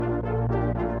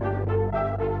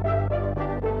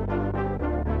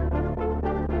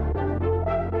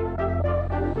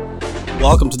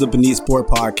Welcome to the Beneath Sport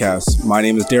Podcast. My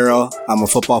name is Daryl. I'm a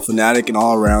football fanatic and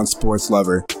all-around sports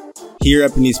lover. Here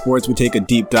at Beneath Sports, we take a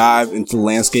deep dive into the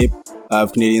landscape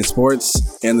of Canadian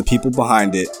sports and the people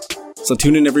behind it. So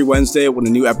tune in every Wednesday when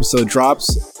a new episode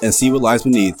drops and see what lies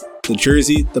beneath the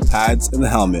jersey, the pads, and the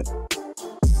helmet.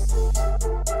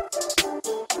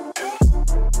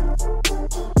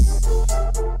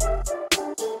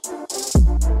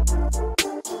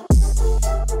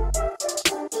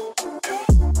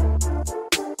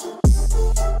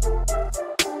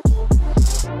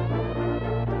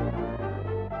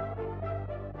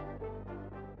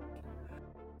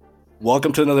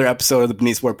 Welcome to another episode of the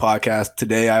Beneath Sport Podcast.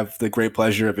 Today, I have the great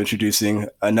pleasure of introducing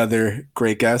another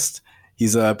great guest.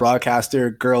 He's a broadcaster,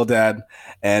 girl dad,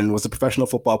 and was a professional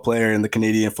football player in the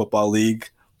Canadian Football League.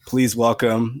 Please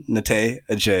welcome Natey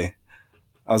Adjei.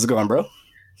 How's it going, bro?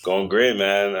 Going great,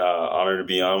 man. Honored to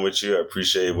be on with you. I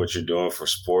appreciate what you're doing for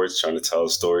sports, trying to tell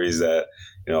stories that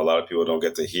a lot of people don't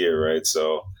get to hear, right?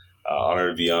 So,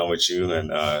 honored to be on with you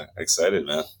and excited,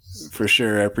 man. For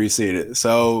sure, I appreciate it.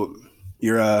 So,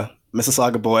 you're a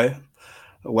Mississauga boy,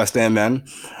 West End man.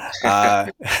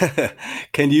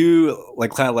 Can you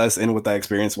kind of let us in what that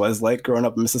experience was like growing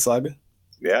up in Mississauga?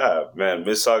 Yeah, man,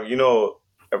 Mississauga.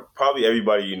 Probably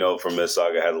everybody from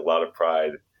Mississauga has a lot of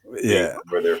pride. Yeah,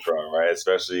 where they're from, right?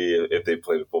 Especially if they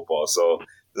play the football. So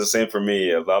it's the same for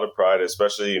me. A lot of pride,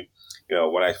 especially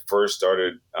when I first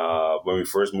started. When we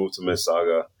first moved to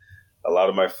Mississauga, a lot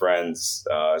of my friends,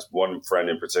 one friend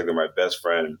in particular, my best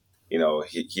friend.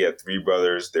 He had three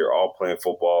brothers. They're all playing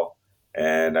football.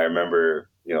 And I remember,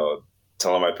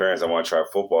 telling my parents I want to try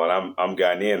football. And I'm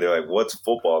Ghanaian. They're like, what's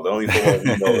football? The only football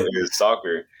we know is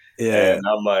soccer. Yeah. And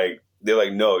I'm like, they're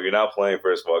like, no, you're not playing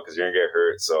first of all because you're going to get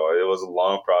hurt. So it was a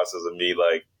long process of me,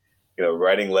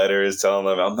 writing letters, telling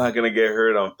them I'm not going to get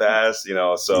hurt. I'm fast,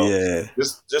 So yeah.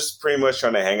 just pretty much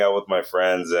trying to hang out with my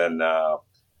friends and,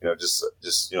 just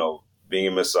being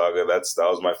in Mississauga, that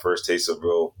was my first taste of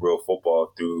real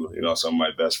football through, some of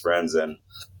my best friends. And,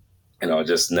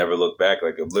 just never look back.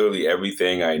 Like literally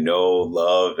everything I know,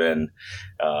 love, and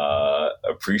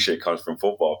appreciate comes from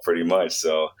football pretty much.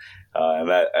 So, and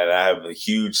I have a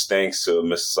huge thanks to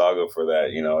Mississauga for that,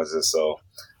 it's just so.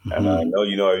 And I know,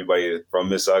 everybody from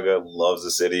Mississauga loves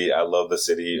the city. I love the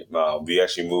city. We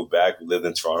actually moved back. We lived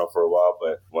in Toronto for a while,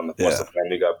 but once the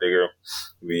family got bigger,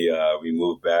 we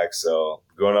moved back. So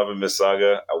growing up in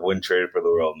Mississauga, I wouldn't trade it for the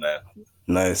world, man.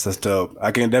 Nice. That's dope.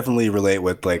 I can definitely relate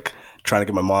with trying to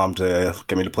get my mom to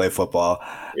get me to play football.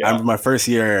 Yeah. I remember my first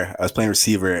year, I was playing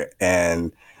receiver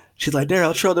and she's like,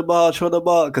 Daryl, throw the ball,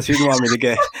 because she didn't want me to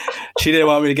get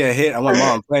hit. I'm like,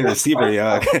 Mom, I'm playing receiver,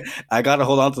 yo. I got to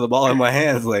hold on to the ball in my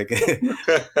hands. But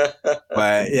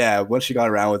yeah, once she got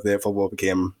around with it, football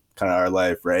became kind of our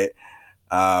life, right?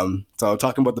 So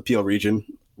talking about the Peel region,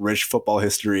 rich football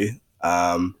history.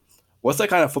 What's that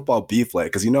kind of football beef like?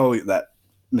 Because that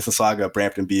Mississauga,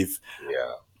 Brampton beef.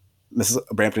 Yeah.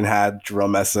 Brampton had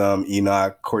Jerome Messam,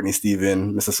 Enoch, Courtney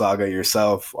Stephen, Mississauga,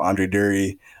 yourself, Andre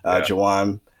Dury,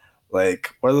 Jawan. What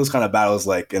are those kind of battles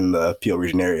like in the Peel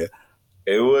region area?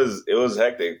 It was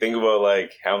hectic. Think about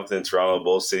Hamilton, Toronto,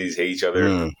 both cities hate each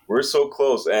other. We're so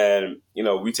close and,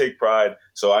 we take pride.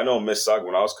 So I know Mississauga,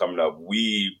 when I was coming up,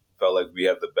 we felt like we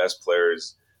had the best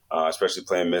players, especially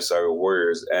playing Mississauga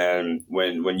Warriors. And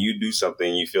when you do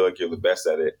something, you feel like you're the best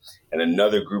at it. And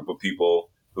another group of people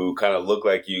who kind of look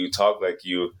like you, talk like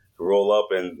you, roll up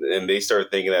and they start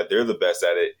thinking that they're the best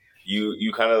at it.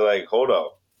 You kind of hold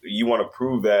up. You want to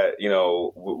prove that,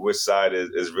 which side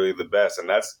is really the best. And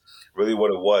that's really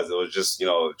what it was. It was just,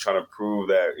 trying to prove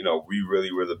that, we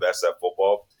really were the best at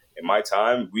football. In my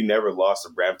time, we never lost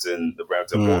the Brampton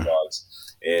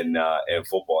Bulldogs in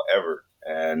football ever.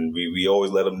 And we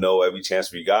always let them know every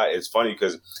chance we got. It's funny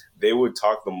because they would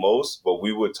talk the most, but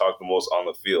we would talk the most on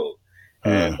the field.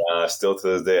 And still to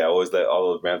this day, I always let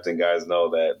all those Brampton guys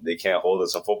know that they can't hold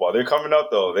us in football. They're coming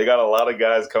up, though. They got a lot of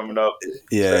guys coming up.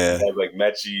 Yeah. Like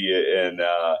Mechie and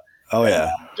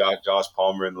Josh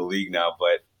Palmer in the league now.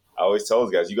 But I always tell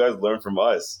those guys, you guys learn from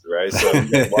us, right? So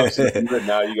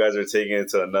now you guys are taking it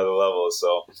to another level.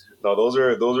 So, no, those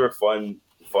are fun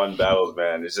battles,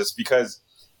 man. It's just because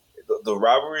the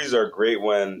rivalries are great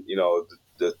when,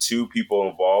 the two people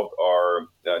involved are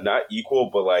not equal,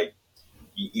 but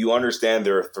you understand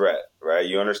they're a threat, right?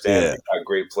 You understand they got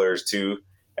great players too.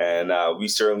 And we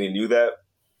certainly knew that.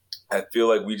 I feel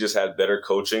like we just had better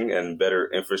coaching and better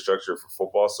infrastructure for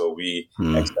football. So we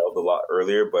excelled a lot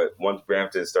earlier. But once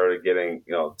Brampton started getting,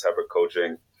 the type of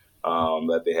coaching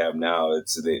that they have now,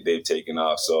 they've taken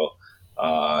off. So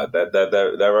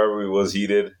that rivalry was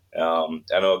heated. I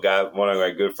know one of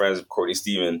my good friends, Courtney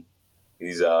Stephen,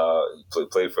 He's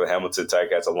played for the Hamilton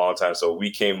Ticats a long time. So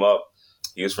we came up.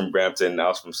 He was from Brampton. I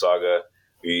was from Saga.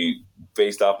 We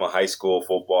faced off in high school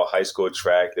football, high school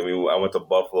track. Then I went to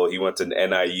Buffalo. He went to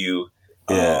NIU.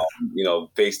 Yeah.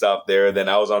 Faced off there. Then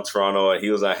I was on Toronto, and he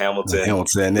was on Hamilton.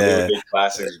 Hamilton, yeah. Big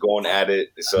classics, going at it.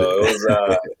 So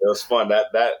it was fun. That's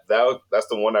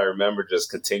the one I remember. Just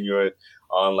continuing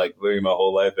on like literally my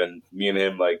whole life, and me and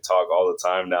him like talk all the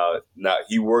time now. Now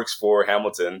he works for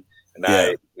Hamilton, and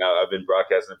I've been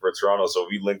broadcasting for Toronto, so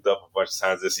we linked up a bunch of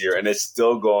times this year, and it's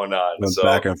still going on. So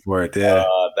back and forth, yeah.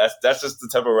 That's just the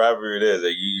type of rivalry it is.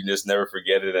 Like, you just never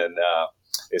forget it, and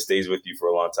it stays with you for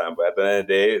a long time. But at the end of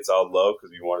the day, it's all love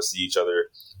because we want to see each other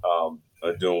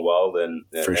doing well and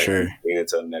for sure getting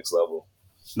into the next level.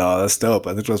 No, that's dope.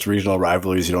 I think those regional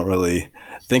rivalries you don't really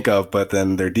think of, but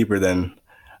then they're deeper than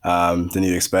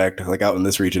you expect. Like out in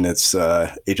this region, it's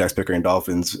Ajax Pickering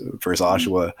Dolphins versus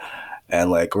Oshawa,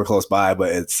 and like we're close by,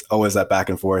 but it's always that back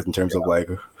and forth in terms of like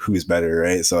who's better,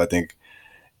 right? So I think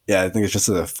it's just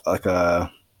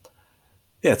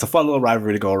it's a fun little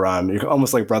rivalry to go around. You're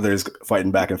almost like brothers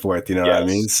fighting back and forth, you know what I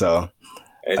mean? So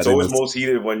it's always most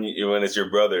heated when it's your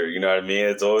brother, you know what I mean?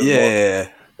 It's always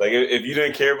like if you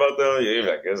didn't care about them, you're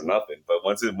like, there's nothing. But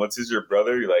once it's your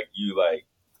brother, you're like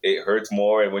it hurts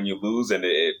more when you lose, and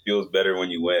it feels better when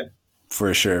you win.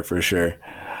 For sure.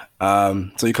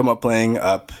 So you come up playing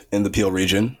up in the Peel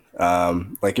region.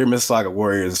 Like your Mississauga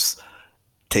Warriors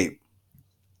tape,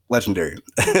 legendary.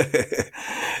 Because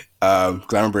I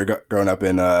remember growing up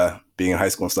in being in high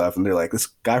school and stuff, and they're like, this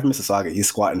guy from Mississauga, he's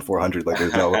squatting 400 like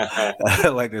there's no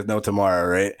there's no tomorrow,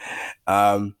 right?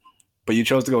 But you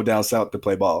chose to go down south to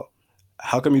play ball.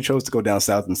 How come you chose to go down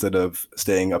south instead of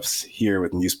staying up here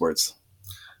with U Sports?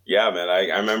 Yeah, man.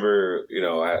 I remember,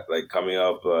 like coming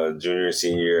up junior,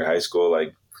 senior year, high school,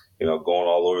 like, going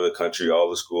all over the country, all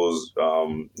the schools,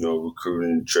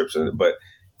 recruiting trips. But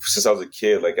since I was a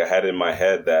kid, like I had in my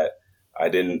head that I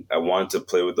wanted to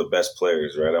play with the best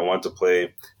players, right? I wanted to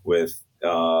play with,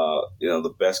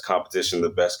 the best competition, the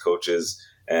best coaches.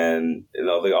 And,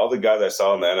 all the guys I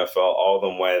saw in the NFL, all of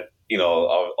them went,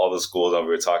 all the schools that we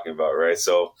were talking about, right?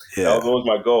 So that was always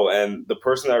my goal. And the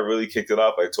person that really kicked it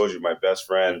off, I told you, my best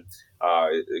friend,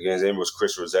 his name was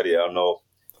Chris Rossetti. I don't know.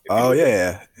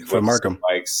 From Markham.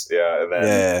 Mike's, and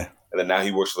then now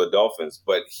he works for the Dolphins.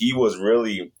 But he was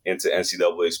really into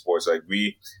NCAA sports. I'd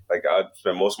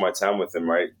spend most of my time with him,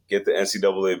 right? Get the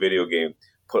NCAA video game.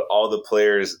 Put all the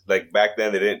players, like back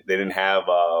then they didn't have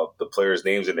the players'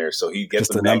 names in there, so he'd get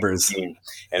the numbers and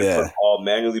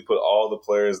manually put all the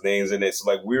players' names in it.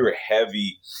 So like we were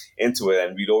heavy into it,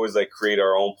 and we'd always like create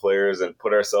our own players and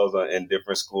put ourselves in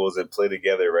different schools and play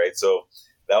together, right? So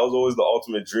that was always the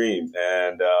ultimate dream,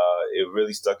 and it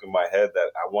really stuck in my head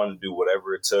that I wanted to do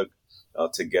whatever it took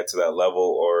to get to that level,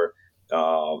 or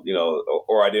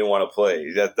I didn't want to play.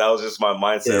 That was just my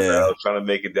mindset. I was trying to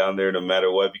make it down there no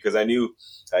matter what, because I knew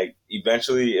like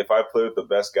eventually if I play with the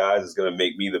best guys, it's going to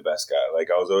make me the best guy. Like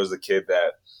I was always the kid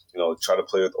that, try to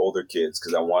play with older kids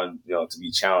because I wanted, to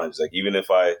be challenged. Like even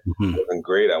if I wasn't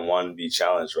great, I wanted to be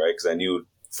challenged, right? Because I knew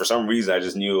for some reason, I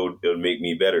just knew it would make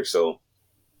me better. So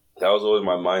that was always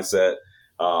my mindset.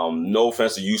 No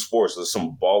offense to U Sports. There's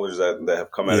some ballers that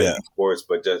have come out of U Sports,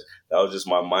 but that was just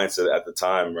my mindset at the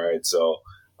time, right? So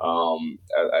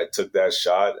I took that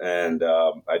shot, and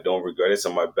I don't regret it.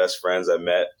 Some of my best friends I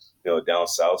met, down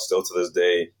south, still to this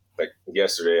day. Like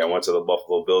yesterday, I went to the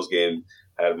Buffalo Bills game.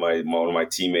 I had one of my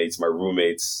teammates, my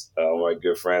roommates, my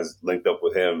good friends, linked up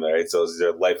with him, right? So these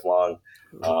are lifelong,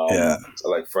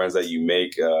 like friends that you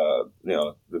make,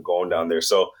 going down there.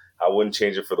 So I wouldn't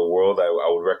change it for the world. I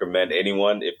would recommend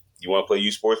anyone, if you want to play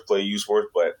U Sports, play U Sports.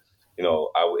 But,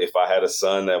 if I had a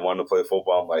son that wanted to play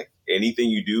football, I'm like, anything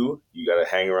you do, you got to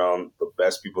hang around the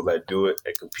best people that do it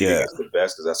and compete against the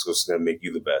best, because that's what's going to make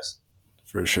you the best.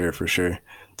 For sure.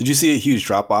 Did you see a huge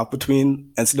drop off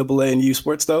between NCAA and U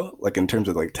Sports though? Like in terms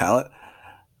of like talent?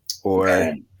 Or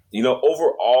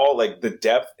overall, like the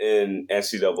depth in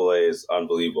NCAA is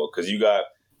unbelievable, because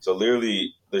so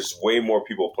literally there's way more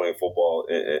people playing football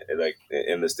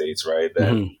in the States, right?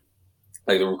 Then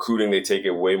like the recruiting, they take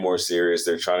it way more serious.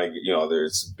 They're trying to,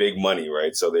 there's big money,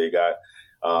 right? So they got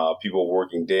people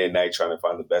working day and night trying to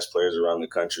find the best players around the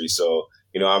country. So,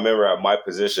 I remember at my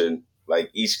position,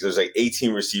 there's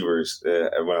 18 receivers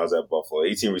when I was at Buffalo,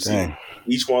 18 receivers. Dang.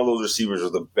 Each one of those receivers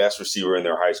was the best receiver in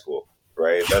their high school,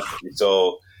 right?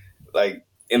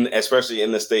 Especially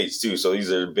in the States too. So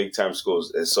these are big time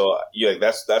schools. And so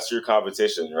that's your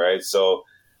competition, right? So,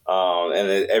 and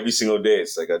then every single day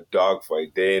it's like a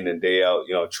dogfight, day in and day out,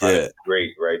 trying to be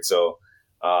great, right? So,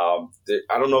 I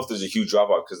don't know if there's a huge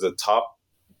dropout, because the top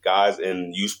guys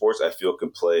in U Sports I feel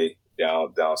can play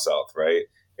down south, right?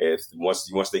 If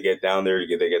once they get down there,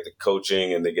 they get the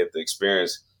coaching and they get the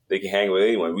experience, they can hang with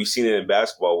anyone. We've seen it in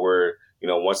basketball where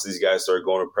once these guys start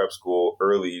going to prep school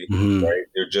early, right,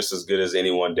 they're just as good as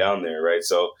anyone down there, right?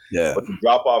 So, Yeah. but the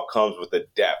drop off comes with the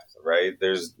depth, right?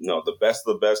 There's the best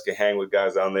of the best can hang with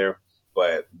guys down there.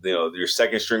 But your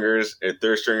second stringers and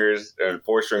third stringers and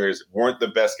fourth stringers weren't the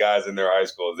best guys in their high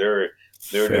school. They're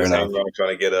just hanging around trying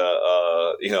to get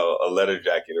a leather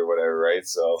jacket or whatever, right?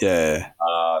 So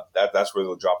that's where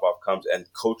the drop off comes. And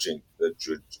coaching,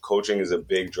 coaching is a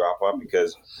big drop off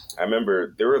because I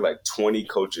remember there were like 20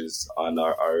 coaches on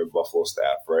our Buffalo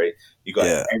staff, right? You got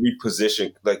every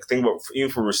position. Like think about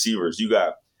even for receivers, you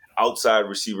got outside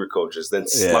receiver coaches, then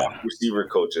slot receiver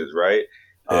coaches, right?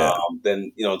 Yeah.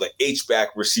 Then the H-back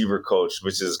receiver coach,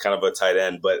 which is kind of a tight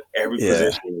end, but every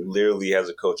position literally has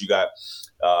a coach. You got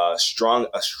a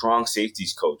strong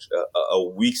safeties coach, a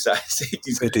weak side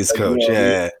safeties coach,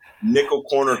 nickel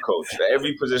corner coach.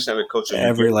 Every position has a coach.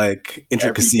 Every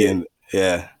intricacy and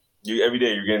every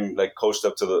day you're getting coached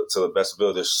up to the best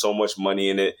ability. There's so much money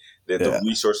in it. The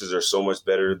resources are so much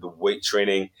better. The weight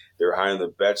training, they're hiring the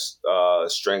best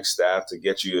strength staff to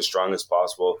get you as strong as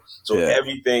possible. So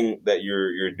everything that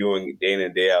you're doing day in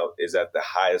and day out is at the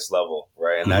highest level,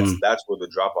 right? And that's where the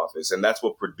drop off is, and that's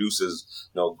what produces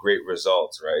great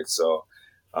results, right? So,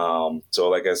 so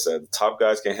like I said, the top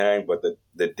guys can hang, but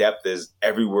the depth is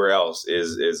everywhere else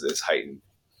is heightened.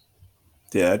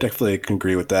 Yeah, I definitely can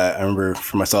agree with that. I remember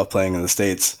for myself playing in the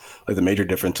States, the major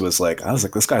difference was I was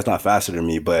like, this guy's not faster than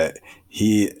me, but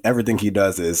everything he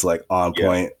does is on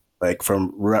point,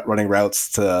 from running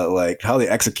routes to how they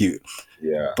execute.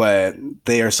 Yeah. But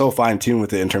they are so fine tuned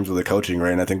with it in terms of the coaching,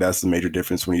 right? And I think that's the major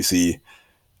difference when you see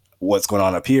what's going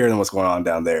on up here and what's going on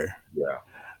down there.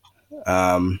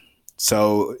 Yeah.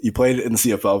 So you played in the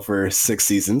CFL for 6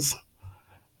 seasons.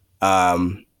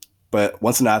 But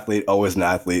once an athlete, always an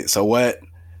athlete. So what?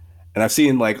 And I've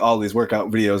seen all these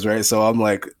workout videos, right? So I'm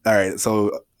like, all right,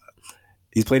 so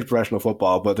he's played professional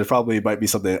football, but there probably might be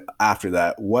something after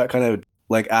that. What kind of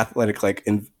athletic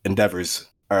endeavors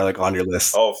are on your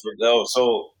list? So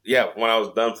when I was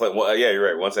done playing, you're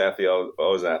right. Once an athlete, I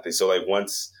was an athlete. So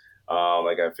once,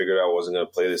 I figured I wasn't going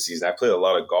to play this season. I played a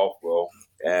lot of golf, bro,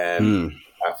 and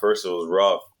at first it was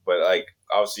rough, but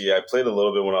obviously I played a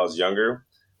little bit when I was younger.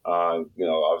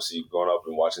 Obviously growing up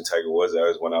and watching Tiger Woods, I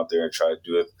always went out there and tried to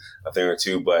do a thing or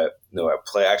two. But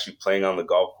actually playing on the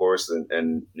golf course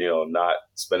and not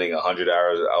spending 100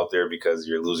 hours out there because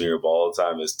you're losing your ball all the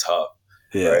time is tough.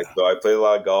 Yeah. Right? So I played a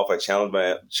lot of golf. I channeled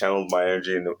my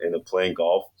energy into playing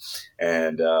golf,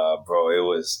 and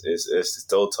bro, it's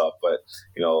still tough. But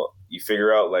you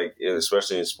figure out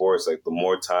especially in sports, the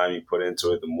more time you put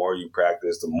into it, the more you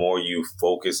practice, the more you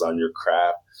focus on your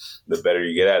craft, the better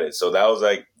you get at it. So that was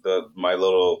my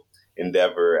little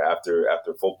endeavor after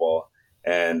football,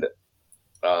 and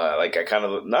I kind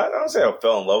of I don't say I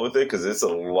fell in love with it because it's a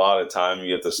lot of time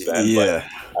you have to spend. Yeah.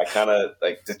 But I kind of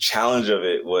the challenge of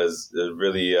it was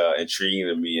really intriguing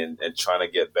to me, and trying to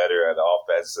get better at all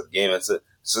facets of the game. It's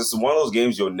one of those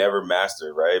games you'll never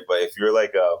master, right? But if you're an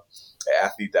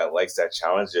athlete that likes that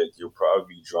challenge, you'll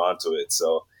probably be drawn to it.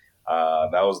 So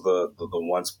that was the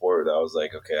one sport that I was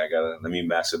like, okay, let me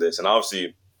master this. And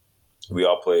obviously we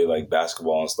all play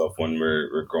basketball and stuff when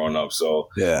we're growing up. So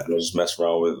just mess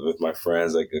around with my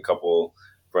friends. A couple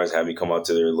friends had me come out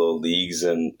to their little leagues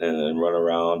and run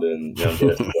around and get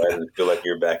and feel like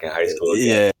you're back in high school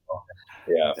again.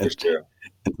 Yeah, for sure.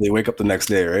 They wake up the next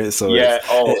day, right? So it's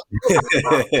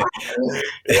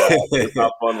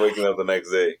not fun waking up the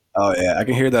next day. Oh yeah, I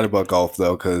can hear that about golf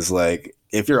though, because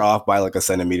if you're off by a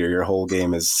centimeter, your whole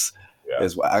game is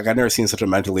I've never seen such a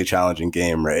mentally challenging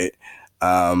game, right?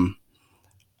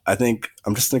 I think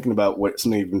I'm just thinking about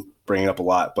something you've been bringing up a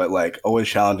lot, but always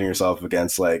challenging yourself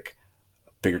against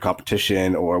bigger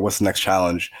competition or what's the next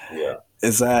challenge. Yeah,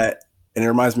 is that. And it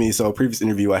reminds me, so a previous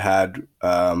interview I had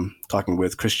talking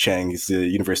with Chris Chang, he's the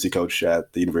university coach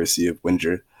at the University of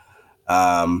Windsor,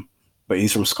 but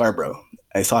he's from Scarborough.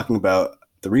 And he's talking about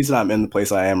the reason I'm in the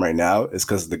place I am right now is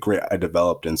because of the grit I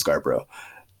developed in Scarborough.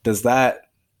 Does that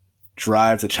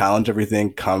drive to challenge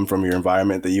everything come from your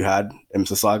environment that you had in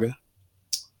Mississauga?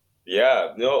 Yeah,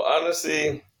 no,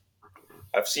 honestly,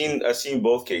 I've seen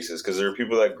both cases because there are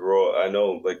people that grow. I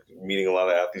know, meeting a lot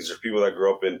of athletes, there's people that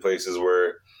grow up in places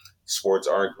where sports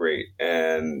aren't great,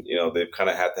 and they've kind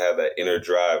of had to have that inner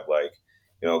drive,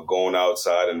 going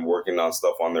outside and working on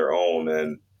stuff on their own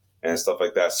and stuff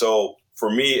like that. So for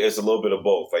me, it's a little bit of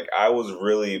both. I was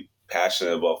really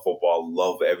passionate about football,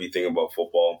 love everything about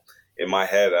football. In my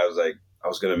head, I was I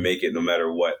was gonna make it no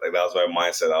matter what. That was my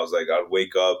mindset. I was I'd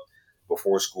wake up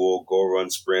before school, go run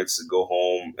sprints, go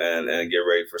home and get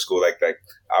ready for school. Like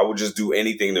I would just do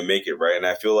anything to make it right. And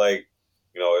I feel like,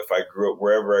 if I grew up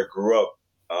wherever I grew up,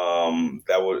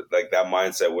 that would like that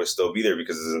mindset would still be there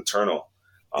because it's internal.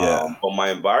 Yeah. But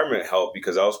my environment helped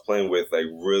because I was playing with like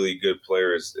really good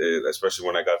players, especially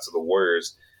when I got to the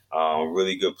Warriors.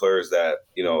 Really good players that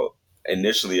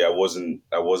initially I wasn't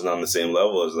on the same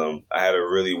level as them. I had to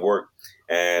really work,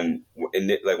 and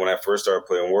like when I first started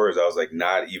playing Warriors, I was like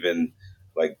not even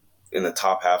like in the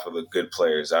top half of the good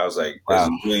players. I was like, Wow. this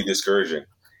is really discouraging,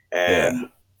 and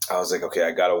I was like, okay,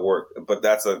 I got to work. But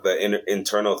that's the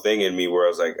internal thing in me where I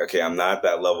was like, okay, I'm not at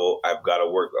that level. I've got to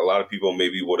work. A lot of people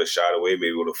maybe would have shied away,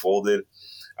 maybe would have folded.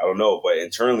 I don't know. But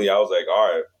internally, I was like,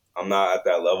 all right, I'm not at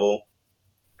that level.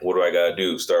 What do I got to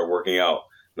do? Start working out,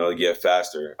 to get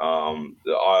faster.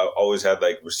 I always had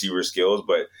like receiver skills,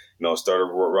 but started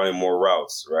running more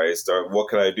routes. Right? What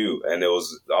could I do? And it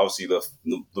was obviously the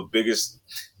biggest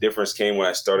difference came when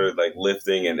I started like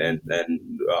lifting and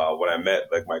when I met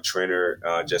like my trainer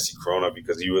Jesse Corona,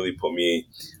 because he really put me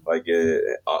like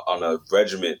on a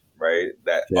regiment, right?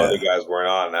 That other guys weren't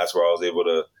on. And that's where I was able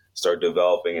to start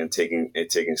developing and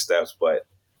taking steps. But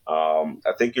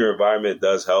I think your environment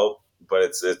does help. But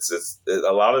it's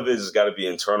a lot of it has got to be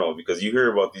internal, because you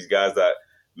hear about these guys that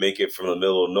make it from the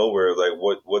middle of nowhere. Like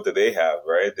what do they have,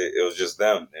 right? It was just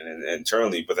them and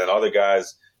internally. But then other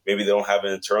guys, maybe they don't have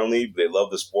it internally. They love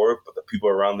the sport, but the people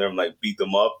around them like beat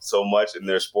them up so much in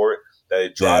their sport that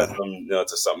it drives them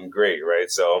to something great, right?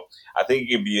 So I think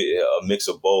it can be a mix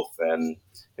of both. And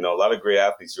a lot of great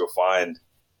athletes you'll find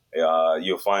one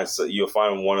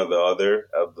or the other,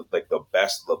 like the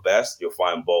best of the best. You'll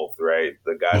find both, right?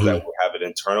 The guys that will have it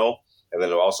internal, and then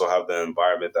they'll also have the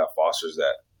environment that fosters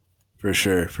that. For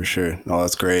sure. No,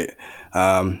 that's great.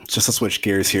 Just to switch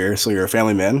gears here. So you're a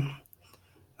family man.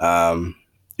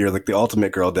 You're like the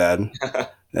ultimate girl dad.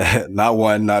 Not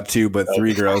one, not two, but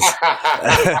three girls.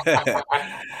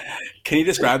 Can you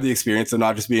describe the experience of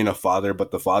not just being a father,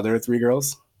 but the father of three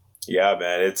girls? Yeah,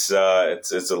 man, it's a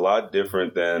lot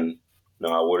different than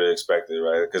I would have expected,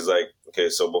 right? Because okay,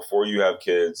 so before you have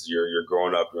kids, you're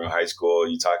growing up, you're in high school,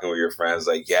 you're talking with your friends,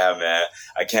 like, yeah, man,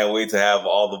 I can't wait to have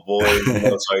all the boys,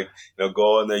 so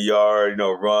go in the yard,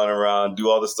 run around, do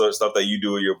all the stuff that you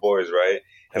do with your boys, right?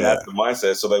 And that's the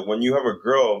mindset. So like when you have a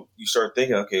girl, you start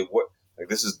thinking, okay,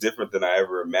 this is different than I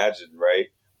ever imagined,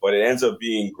 right? But it ends up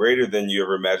being greater than you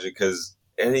ever imagined, because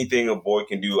anything a boy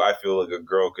can do, I feel like a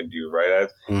girl can do, right?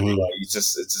 It's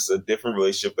just a different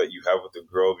relationship that you have with a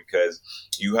girl, because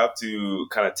you have to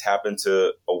kind of tap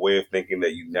into a way of thinking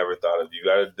that you never thought of. You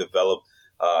got to develop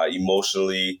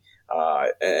emotionally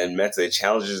and mentally. It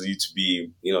challenges you to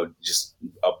be, just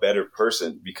a better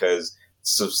person, because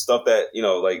some stuff that,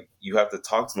 like you have to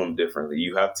talk to them differently.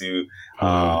 You have to,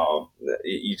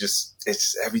 it's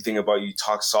just everything about you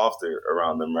talk softer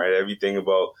around them, right? Everything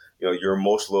about, your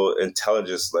emotional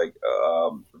intelligence,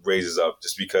 raises up,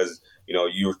 just because,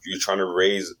 you're trying to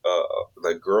raise,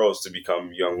 like girls to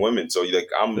become young women. So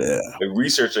I'm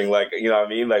researching, what I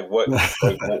mean? Like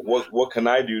what can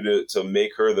I do to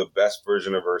make her the best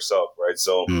version of herself? Right.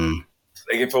 So,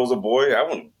 if it was a boy,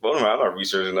 I'm not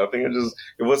researching nothing. I just,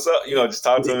 what's up? Just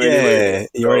talk to him anyway.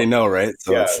 You already know, right?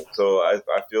 So So I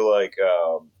feel like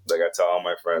I tell all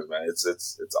my friends, man, it's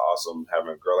awesome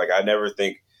having a girl. Like I never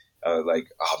think oh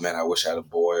man, I wish I had a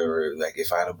boy, or like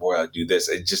if I had a boy, I'd do this.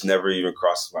 It just never even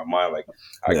crosses my mind. Like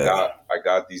I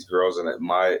got these girls, and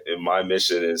my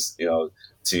mission is,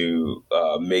 to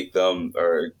make them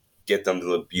or get them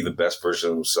to be the best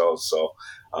version of themselves. So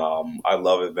I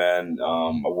love it, man.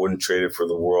 I wouldn't trade it for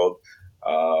the world.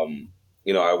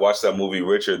 I watched that movie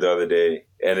Richard the other day,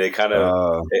 and it kind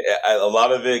of a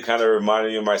lot of it kind of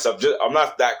reminded me of myself. I'm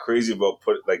not that crazy about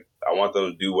I want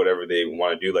them to do whatever they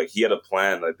want to do. Like he had a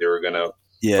plan, like they were gonna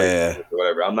play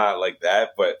whatever. I'm not like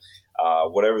that, but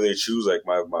whatever they choose. Like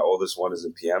my oldest one is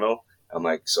in piano. I'm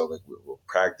like, so like we'll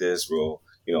practice. We'll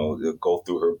go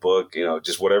through her book.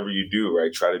 Just whatever you do,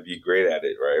 right? Try to be great at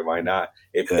it, right? Why not?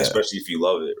 Especially if you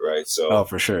love it, right? So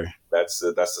for sure. That's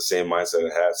the same mindset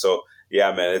it has. So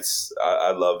yeah, man,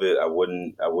 I love it. I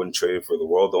wouldn't trade it for the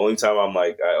world. The only time I'm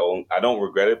like, I don't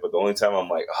regret it, but the only time I'm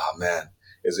like, oh man,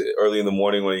 is it early in the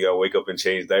morning when you gotta wake up and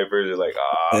change diapers? You're like,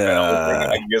 man,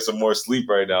 I can get some more sleep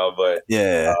right now. But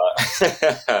but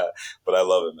I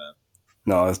love it, man.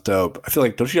 No, it's dope. I feel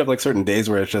like, don't you have like certain days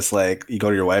where it's just like you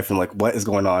go to your wife and like, what is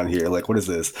going on here? Like, what is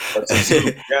this? That's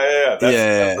like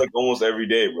almost every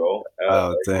day, bro.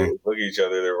 Dang. Look at each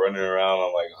other. They're running around.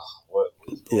 I'm like, what?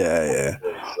 Yeah.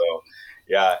 So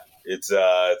yeah, it's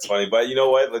funny, but you know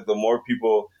what? Like the more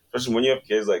people, especially when you have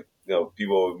kids, like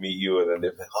people meet you and then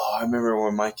they're like, oh, I remember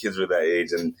when my kids were that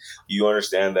age, and you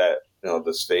understand that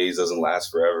this phase doesn't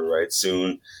last forever, right?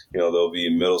 Soon, they'll be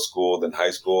in middle school, then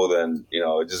high school, then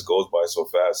it just goes by so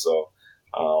fast. So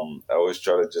I always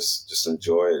try to just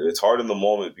enjoy it. It's hard in the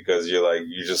moment because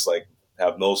you just like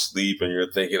have no sleep and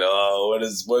you're thinking, oh,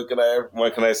 when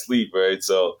can I sleep, right?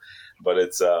 So, but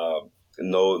it's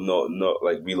no,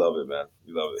 like we love it, man.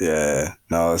 We love it. Yeah,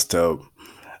 no, it's dope.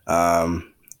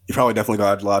 You probably definitely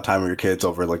got a lot of time with your kids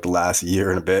over like the last year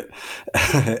and a bit.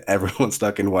 Everyone's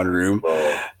stuck in one room.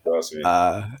 Oh, trust me.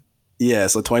 Yeah,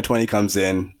 so 2020 comes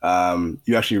in.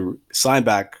 You actually signed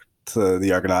back to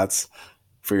the Argonauts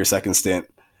for your second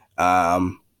stint,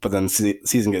 but then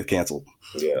season gets canceled.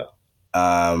 Yeah.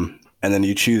 And then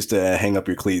you choose to hang up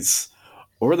your cleats.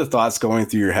 What were the thoughts going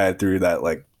through your head through that,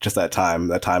 like just that time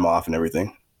off and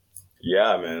everything?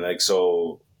 Yeah, man. Like,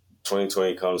 so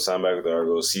 2020 comes, sign back with the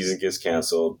Argos, season gets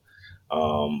canceled.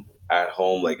 At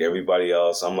home, like everybody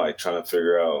else, I'm like trying to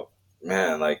figure out,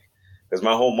 man, like, because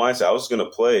my whole mindset, I was going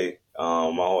to play,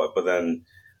 but then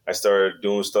I started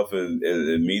doing stuff in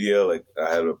media. Like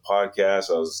I had a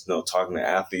podcast. I was, talking to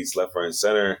athletes left, right, and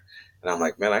center. And I'm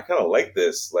like, man, I kind of like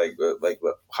this. Like,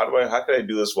 how can I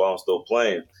do this while I'm still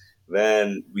playing?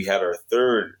 Then we had our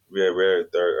third,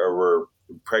 we're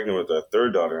pregnant with our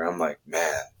third daughter. And I'm like,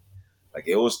 man, like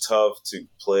it was tough to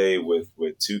play with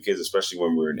two kids, especially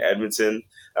when we were in Edmonton.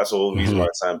 That's the whole reason why I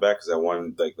signed back, because I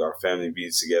wanted like our family to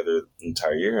be together the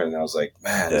entire year. And I was like,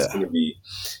 man, it's going to be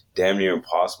damn near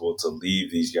impossible to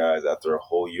leave these guys after a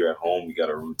whole year at home. We got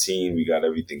a routine, we got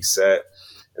everything set.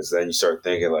 And so then you start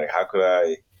thinking like, how could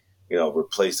I,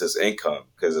 replace this income?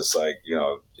 Because it's like,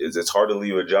 it's hard to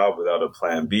leave a job without a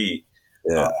plan B.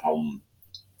 Yeah.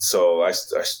 So I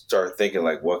started thinking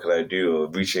like, what could I do?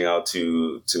 Reaching out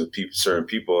to certain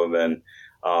people. And then,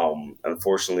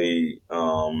 unfortunately,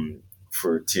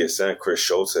 for TSN, Chris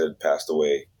Schultz had passed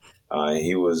away.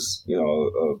 He was,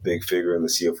 a big figure in the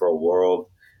CFL world.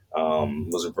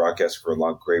 Was a great broadcaster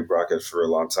for a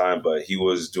long time, but he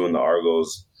was doing the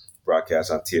Argos broadcast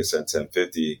on TSN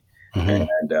 1050.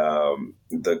 And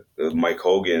the Mike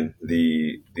Hogan,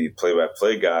 the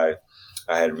play-by-play guy,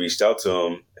 I had reached out to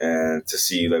him and to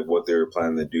see like what they were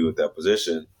planning to do with that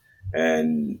position.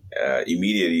 And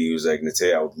immediately he was like,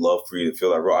 Nate, I would love for you to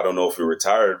fill that role. I don't know if you're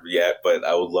retired yet, but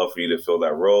I would love for you to fill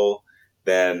that role.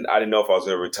 Then I didn't know if I was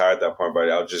going to retire at that point, but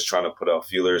I was just trying to put out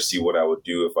feelers, see what I would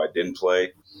do if I didn't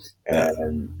play.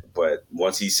 But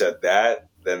once he said that,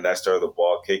 then that started the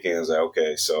ball kicking. I was like,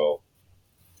 okay, so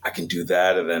I can do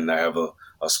that. And then I have a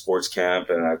sports camp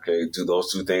and I could do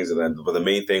those two things. But the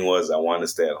main thing was I wanted to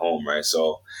stay at home. Right.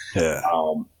 So,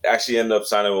 actually ended up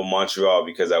signing with Montreal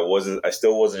because I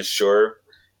still wasn't sure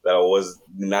that I was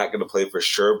not going to play for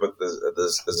sure. But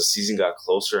as the season got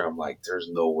closer, I'm like, there's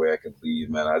no way I can leave,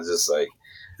 man. I just like,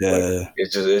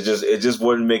 it just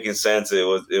wasn't making sense. It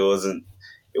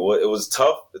was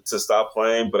tough to stop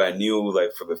playing, but I knew like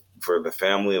for the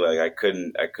family, like I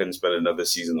couldn't spend another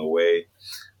season away.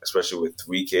 Especially with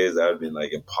 3 kids, that would have been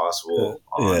like impossible.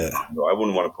 I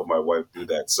wouldn't want to put my wife through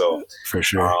that. So for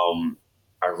sure,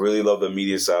 I really love the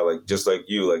media side, like just like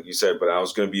you said. But I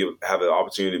was going to have an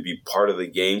opportunity to be part of the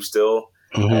game still,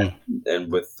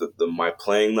 and with my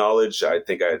playing knowledge, I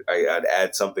think I'd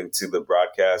add something to the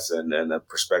broadcast and a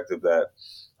perspective that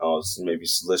maybe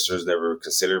listeners never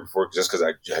considered before. Just because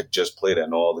I had just played, I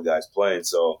know all the guys playing.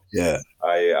 So I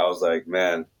was like,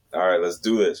 man, all right, let's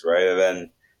do this, right? And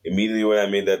then immediately when I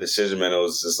made that decision, man, it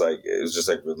was just like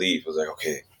relief. It was like,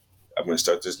 okay, I'm going to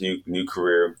start this new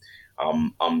career.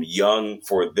 I'm young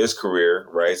for this career,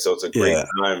 right? So it's a great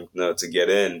time to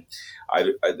get in.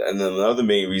 And then another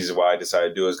main reason why I decided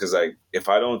to do it is because if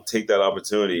I don't take that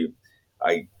opportunity,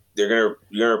 you're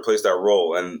gonna replace that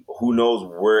role, and who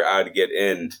knows where I'd get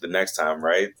in the next time,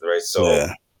 right? So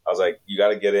I was like, you got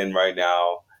to get in right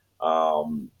now,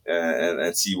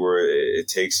 and see where it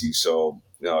takes you. So.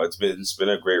 It's been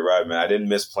a great ride, man. I didn't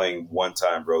miss playing one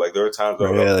time, bro. Like there were times where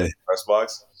I was in the press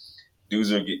box,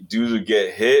 dudes would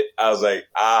get hit. I was like,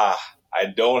 I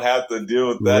don't have to deal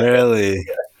with that. Really?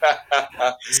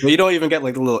 So you don't even get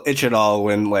like the little itch at all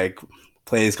when like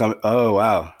plays come. Oh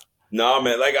wow. No,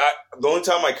 man. Like the only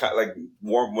time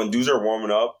when dudes are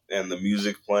warming up and the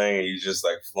music's playing and you're just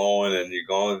like flowing and you're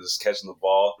going and just catching the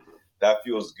ball, that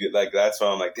feels good. Like that's why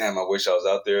I'm like, damn, I wish I was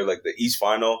out there. Like the East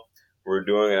Final. We're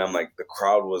doing it. I'm like, the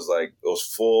crowd was like, it was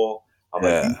full. I'm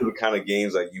like, these are the kind of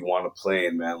games like you want to play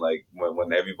in, man. Like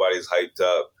when everybody's hyped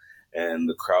up and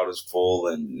the crowd is full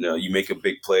and you make a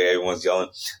big play, everyone's yelling.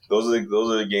 Those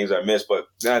are the games I miss. But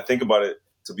then I think about it,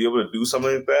 to be able to do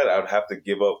something like that, I would have to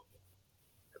give up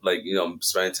like,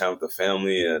 spending time with the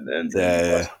family and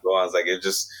Yeah. I was like, it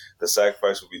just, the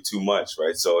sacrifice would be too much,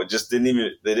 right? So it just I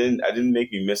didn't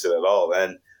make me miss it at all.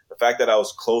 And the fact that I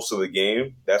was close to the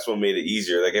game, that's what made it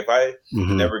easier. Like if I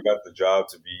Mm-hmm. never got the job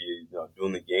to be,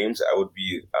 doing the games,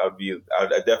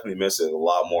 I'd definitely miss it a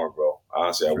lot more, bro.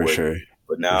 Honestly, I For would. sure.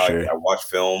 But For now sure. I watch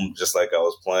film just like I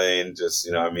was playing, just,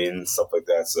 you know what I mean? Stuff like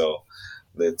that. So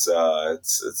it's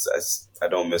I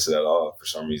don't miss it at all for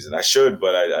some reason. I should,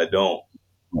 but I don't.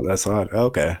 Well, that's odd.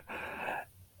 Okay.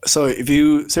 So if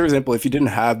you say, for example, if you didn't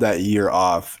have that year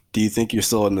off, do you think you're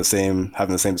still having the same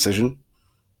decision?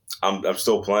 I'm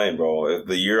still playing, bro. If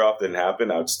the year off didn't happen,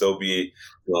 I would still be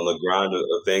on the grind of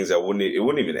things that it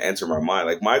wouldn't even enter my mind.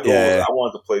 Like my goal was Yeah. I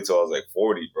wanted to play till I was like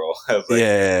 40, bro. I was like,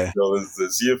 Yeah.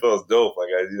 the CFL is dope. Like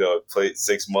I, played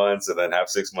 6 months and then have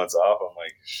 6 months off. I'm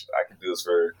like, I can do this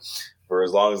for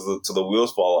as long as till the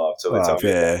wheels fall off, till they tell me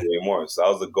I can't Yeah. do anymore. So that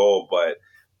was the goal. But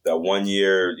that 1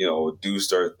 year, do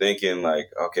start thinking like,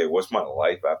 okay, what's my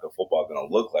life after football going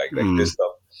to look like? Like this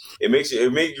stuff, it makes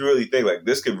you really think like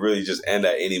this could really just end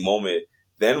at any moment.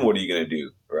 Then what are you going to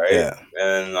do? Right. Yeah.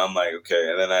 And I'm like, okay.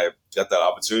 And then I got that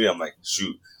opportunity. I'm like,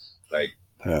 shoot, like,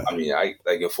 Yeah. I mean, I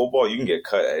like in football, you can get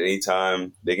cut at any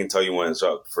time. They can tell you when it's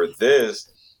up. For this,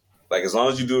 like as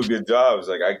long as you do a good job, it's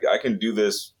like I can do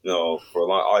this, for a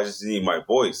long. I just need my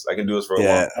voice. I can do this for a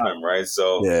long time, right?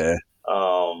 So, Yeah.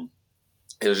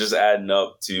 it was just adding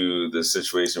up to the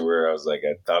situation where I was like,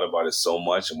 I thought about it so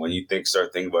much, and when you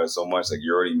start thinking about it so much, like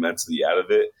you're already mentally out of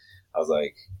it. I was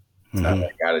like, I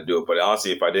got to do it. But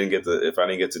honestly, if I didn't get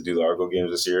to do the Argo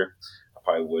games this year, I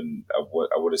probably wouldn't. I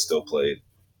would have still played.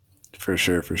 For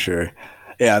sure. For sure.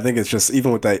 Yeah. I think it's just,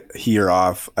 even with that year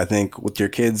off, I think with your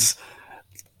kids,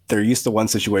 they're used to one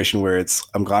situation where it's,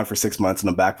 I'm gone for 6 months and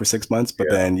I'm back for 6 months, but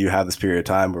then you have this period of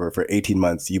time where for 18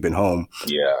 months you've been home.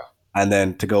 Yeah. And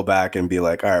then to go back and be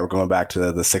like, all right, we're going back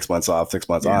to the 6 months off, 6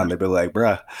 months on. They'd be like,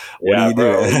 bruh, what are you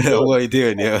doing? What are you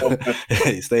doing?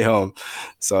 You stay home.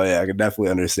 So yeah, I could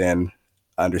definitely understand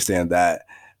that.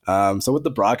 So with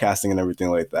the broadcasting and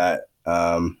everything like that,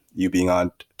 you being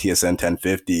on TSN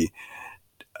 1050,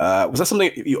 was that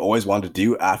something you always wanted to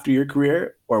do after your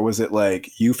career, or was it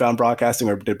like you found broadcasting,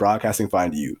 or did broadcasting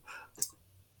find you?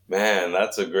 Man,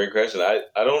 that's a great question. I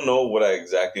don't know what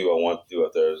exactly I want to do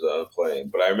after I was playing,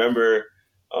 but I remember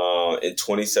in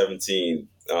 2017,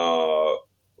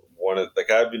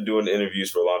 I've been doing interviews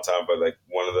for a long time, but like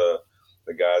one of the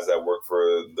guys that work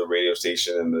for the radio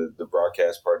station and the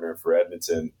broadcast partner for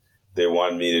Edmonton, they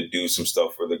wanted me to do some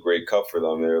stuff for the Grey Cup for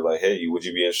them. They were like, "Hey, would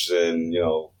you be interested in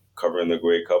covering the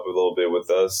Grey Cup a little bit with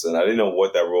us?" And I didn't know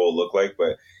what that role looked like,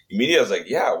 but immediately I was like,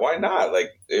 yeah, why not?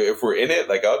 Like, if we're in it,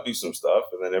 like, I'll do some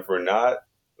stuff. And then if we're not,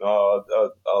 I'll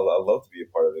love to be a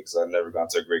part of it because I've never gone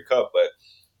to a Grey Cup. But,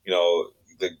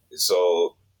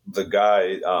 the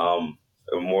guy,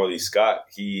 Morley Scott,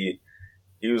 he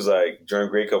was like, during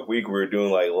Grey Cup week, we were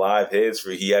doing like live hits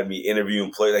where he had me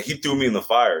interviewing players. Like, he threw me in the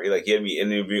fire. He had me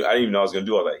interview. I didn't even know I was going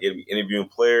to do all that. He had me interviewing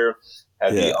player,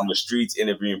 had me on the streets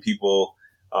interviewing people.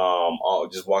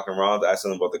 Just walking around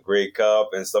asking them about the Grey Cup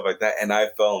and stuff like that, and I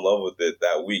fell in love with it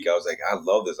that week. I was like, I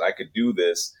love this. I could do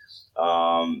this,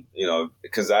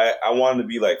 because I wanted to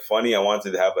be like funny. I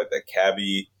wanted to have like that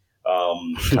cabbie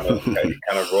kind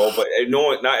of role, but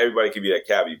not everybody can be that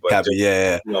cabbie, but cabbie,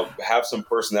 just, have some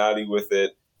personality with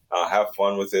it, have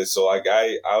fun with it. So like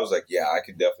I was like, yeah, I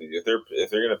could definitely, if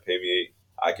they're gonna pay me,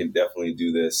 I can definitely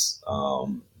do this,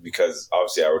 because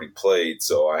obviously I already played,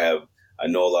 so I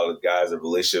know a lot of guys, the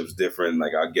relationship's different.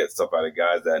 Like I get stuff out of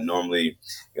guys that normally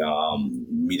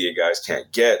media guys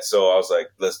can't get. So I was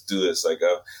like, let's do this. Like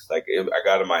I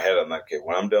got in my head, I'm like, okay,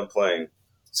 when I'm done playing,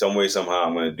 some way, somehow,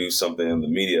 I'm going to do something in the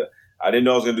media. I didn't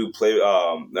know I was going to do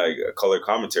like a color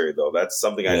commentary though. That's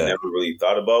something I never really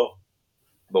thought about.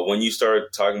 But when you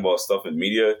start talking about stuff in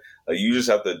media, like you just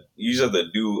have to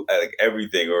do like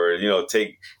everything, or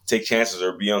take chances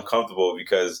or be uncomfortable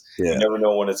because you never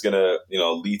know when it's gonna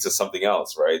lead to something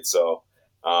else, right? So,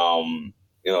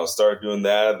 start doing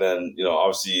that. Then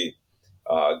obviously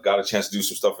got a chance to do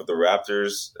some stuff with the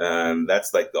Raptors, and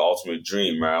that's like the ultimate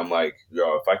dream, right? I'm like,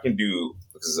 if I can do,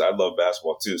 because I love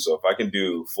basketball too, so if I can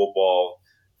do football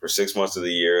for 6 months of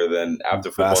the year, then after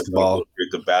football,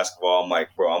 to basketball, I'm like,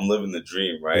 bro, I'm living the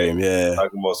dream, right?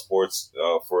 Talking about sports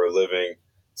for a living.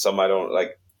 Some I don't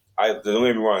like. Don't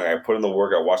get me wrong. I put in the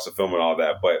work. I watch the film and all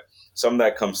that, but some of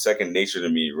that comes second nature to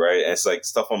me, right? And it's like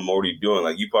stuff I'm already doing.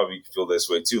 Like you probably feel this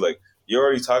way too. Like you're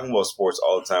already talking about sports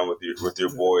all the time with your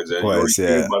boys, and you're already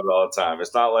thinking about it all the time.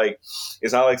 It's not like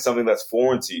something that's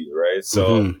foreign to you, right?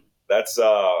 So that's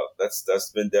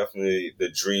been definitely the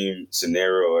dream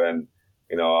scenario, and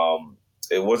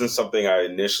it wasn't something I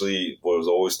initially was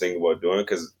always thinking about doing,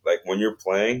 because like when you're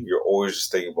playing, you're always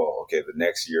just thinking about, okay, the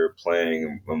next year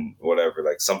playing and whatever,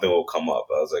 like something will come up.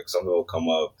 I was like, something will come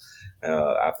up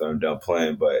after I'm done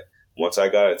playing. But once I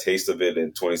got a taste of it in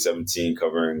 2017,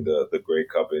 covering the Grey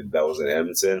Cup, that was in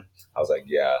Edmonton, I was like,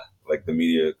 yeah, like the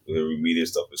media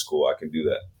stuff is cool. I can do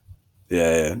that.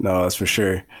 Yeah, no, that's for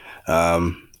sure.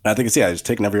 I think it's just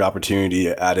taking every opportunity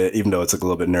at it, even though it's like a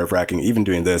little bit nerve wracking. Even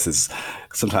doing this is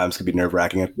sometimes could be nerve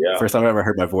wracking. Yeah. First time I ever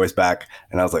heard my voice back,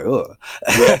 and I was like, oh,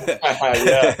 yeah.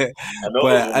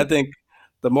 I think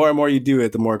the more and more you do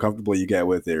it, the more comfortable you get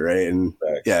with it, right? And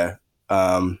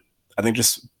I think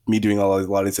just me doing a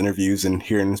lot of these interviews and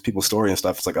hearing people's story and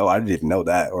stuff, it's like, oh, I didn't even know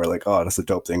that, or like, oh, that's a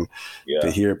dope thing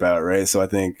to hear about, right? So I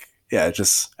think,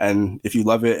 and if you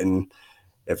love it and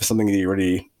if it's something that you're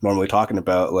already normally talking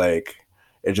about, like,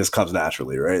 it just comes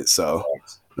naturally, right? So,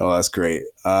 no, that's great.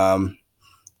 So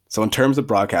in terms of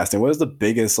broadcasting, what is the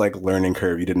biggest like learning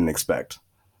curve you didn't expect?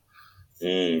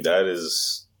 That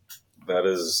is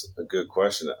a good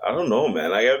question. I don't know, man.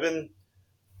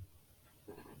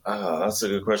 That's a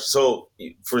good question. So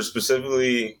for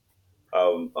specifically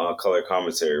color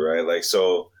commentary, right? Like,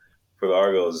 so for the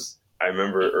Argos, I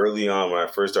remember early on when I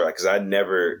first started, because I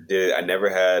never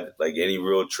had like any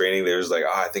real training. They was like,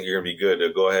 I think you're gonna be good.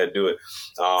 Go ahead, do it.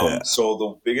 So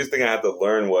the biggest thing I had to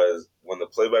learn was when the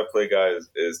play-by-play guy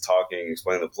is talking,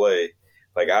 explaining the play.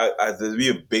 Like there'd be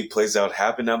a big play that would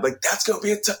happen. And I'm like, that's gonna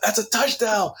be that's a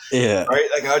touchdown. Yeah. Right.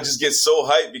 Like I just get so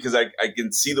hyped because I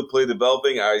can see the play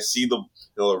developing. I see the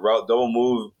route double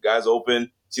move, guys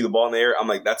open, see the ball in the air. I'm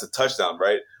like, that's a touchdown,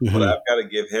 right? Mm-hmm. But I've got to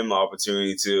give him the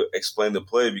opportunity to explain the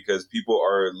play because people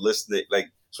are listening, like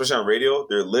especially on radio,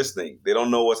 they're listening. They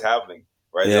don't know what's happening,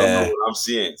 right? Yeah. They don't know what I'm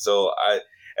seeing. So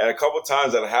and a couple of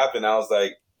times that happened, I was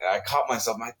like, I caught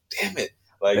myself, I'm like, damn it.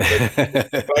 Like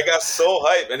but I got so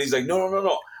hyped. And he's like,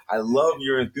 no. I love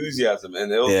your enthusiasm.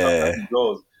 And it'll come as it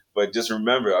goes. But just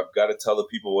remember, I've got to tell the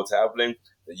people what's happening,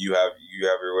 that you have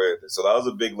your way with it. So that was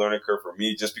a big learning curve for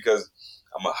me, just because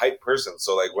I'm a hype person.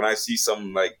 So like when I see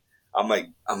something, like I'm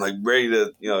ready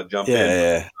to jump in.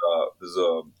 Yeah.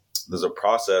 There's a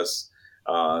process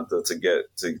to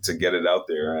get it out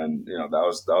there, and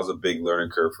that was a big learning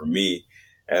curve for me.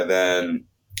 And then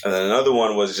another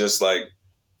one was just like,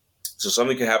 so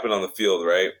something can happen on the field,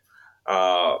 right?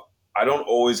 I don't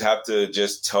always have to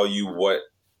just tell you what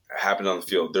happened on the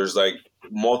field. There's like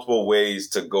multiple ways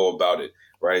to go about it,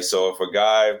 right? So if a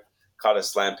guy caught a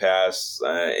slant pass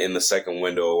in the second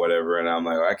window or whatever, and I'm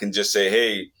like, I can just say,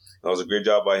 hey, that was a great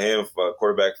job by him,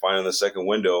 quarterback finding the second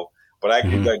window. But I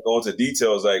can like go into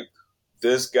details, like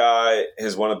this guy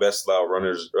is one of the best slant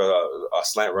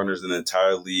runners in the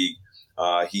entire league.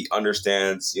 He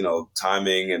understands,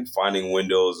 timing and finding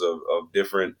windows of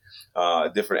different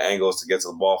angles to get to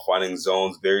the ball, finding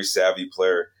zones. Very savvy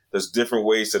player. There's different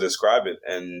ways to describe it,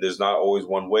 and there's not always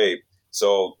one way.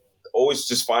 So always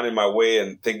just finding my way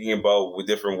and thinking about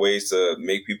different ways to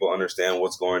make people understand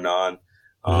what's going on.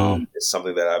 It's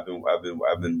something that I've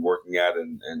been working at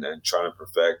and trying to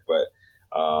perfect. But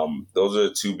those are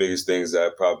the two biggest things that I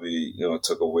probably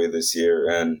took away this year.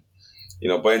 And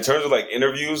but in terms of like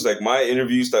interviews, like my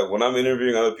interviews, that when I'm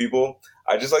interviewing other people,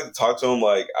 I just like to talk to them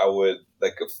like I would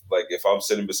if I'm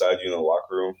sitting beside you in the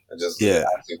locker room and just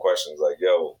asking questions like,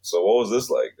 yo, so what was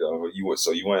this like?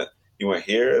 You went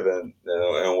here, then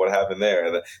and what happened there?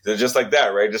 And then just like that,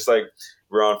 right? Just like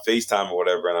we're on FaceTime or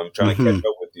whatever, and I'm trying to catch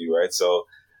up with you, right? So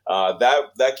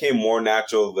that came more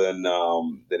natural than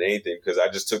anything, because I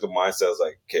just took the mindset. I was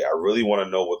like, okay, I really want to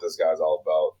know what this guy's all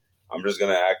about. I'm just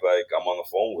gonna act like I'm on the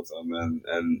phone with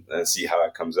him and see how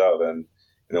it comes out. And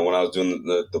when I was doing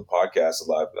the podcast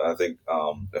a lot, I think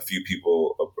a few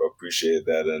people appreciated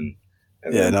that, and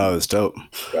it was dope.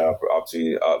 Got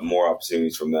more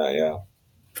opportunities from that, yeah,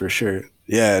 for sure.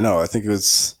 Yeah, no, I think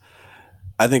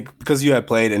because you had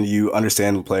played and you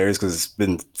understand the players, because it's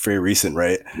been very recent,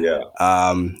 right? Yeah.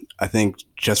 I think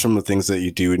just from the things that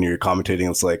you do when you're commentating,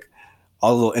 it's like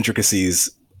all the little intricacies.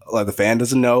 Like the fan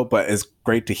doesn't know, but it's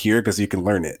great to hear because you can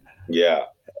learn it. Yeah.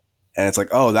 And it's like,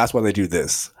 oh, that's why they do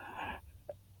this.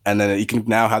 And then you can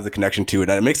now have the connection to it.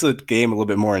 And it makes the game a little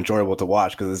bit more enjoyable to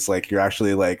watch, because it's like you're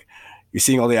actually like, you're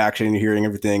seeing all the action, you're hearing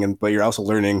everything, but you're also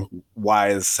learning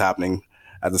why this is happening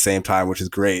at the same time, which is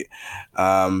great.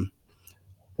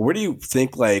 Where do you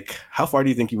think, like, how far do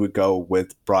you think you would go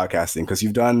with broadcasting? Because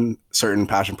you've done certain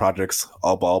passion projects,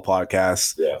 All Ball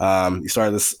podcasts. Yeah. You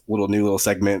started this new little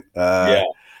segment.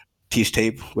 Teach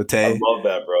Tape with Tay. I love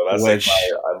that, bro. I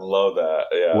love that.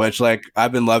 Yeah. Which, like,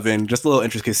 I've been loving. Just a little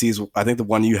intricacies. I think the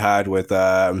one you had with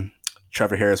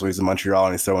Trevor Harris when he's in Montreal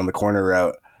and he's throwing the corner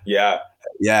route. Yeah.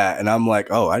 Yeah, and I'm like,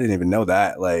 oh, I didn't even know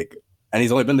that. Like, and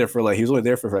he's only been there for like he was only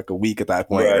there for like a week at that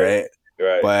point, right?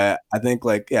 Right. But I think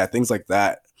like things like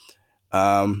that.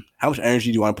 How much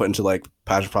energy do you want to put into like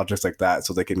passion projects like that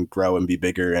so they can grow and be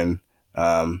bigger? And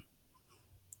um,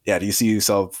 do you see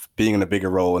yourself being in a bigger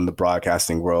role in the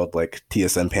broadcasting world, like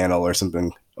TSN panel or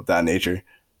something of that nature?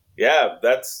 Yeah,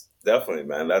 that's definitely,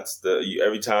 man. That's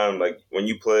every time, like when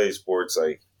you play sports,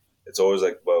 like it's always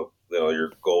like, well,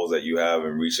 your goals that you have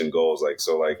and reaching goals. Like,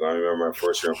 so like I remember my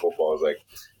first year in football, I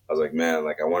was like, man,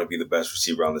 like I want to be the best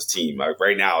receiver on this team. Like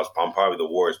right now, I'm probably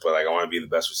the worst, but like I want to be the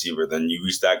best receiver. Then you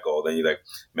reach that goal, then you're like,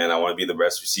 man, I want to be the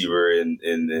best receiver in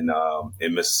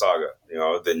Mississauga.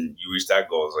 Then you reach that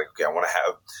goal. It's like, okay, I want to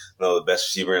have the best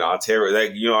receiver in Ontario.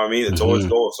 Like, you know what I mean? It's always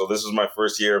goals. So this was my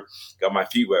first year, got my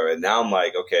feet wet, and now I'm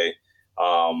like, okay,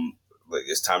 like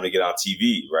it's time to get on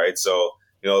TV, right? So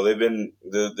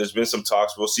there's been some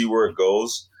talks. We'll see where it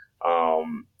goes,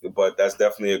 but that's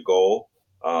definitely a goal.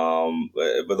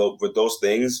 But with those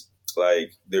things,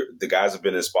 like the guys have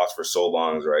been in spots for so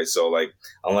long, right? So like,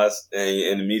 unless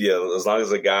in the media,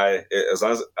 unless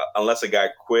a guy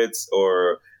quits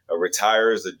or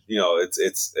retires,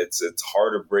 it's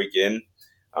hard to break in.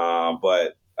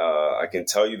 But I can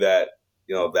tell you that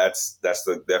that's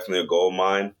definitely a goal of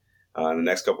mine. In the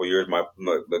next couple of years,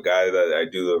 the guy that I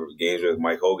do the games with,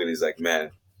 Mike Hogan, he's like,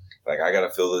 man, like I gotta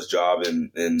fill this job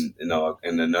in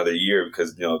another year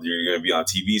because you're gonna be on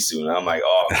TV soon. And I'm like,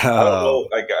 oh, I don't know.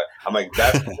 Like I'm like,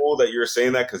 that's cool that you're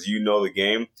saying that because you know the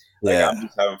game. Like I'm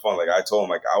just having fun. Like I told him,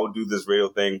 like I would do this radio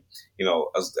thing.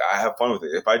 I have fun with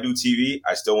it. If I do TV,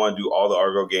 I still want to do all the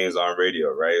Argo games on radio,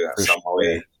 right? Somehow,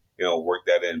 work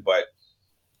that in. But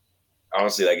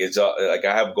honestly, like it's like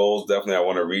I have goals definitely I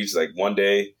want to reach. Like one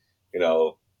day,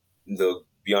 they'll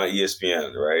be on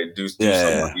ESPN, right? Do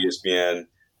something on ESPN.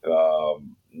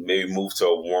 Maybe move to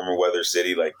a warmer weather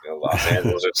city like Los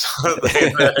Angeles or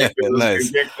something. Nice.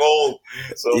 It get cold,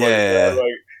 so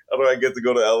how do I get to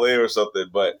go to LA or something?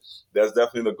 But that's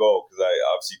definitely the goal because I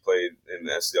obviously played in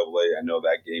the NCAA. I know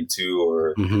that game too,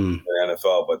 or the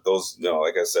NFL. But those,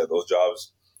 like I said, those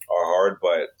jobs are hard.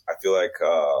 But I feel like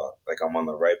I'm on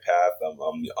the right path. I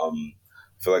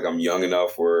feel like I'm young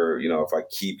enough where, if I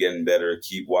keep getting better,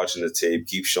 keep watching the tape,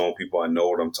 keep showing people I know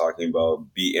what I'm talking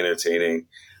about, be entertaining.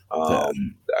 I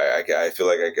feel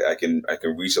like I can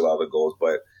reach a lot of the goals,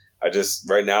 but I just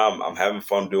right now I'm having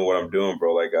fun doing what I'm doing,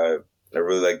 bro. Like I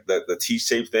really like the teach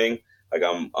tape thing. Like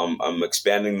I'm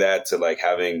expanding that to like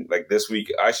having like this week.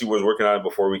 I actually was working on it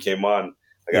before we came on.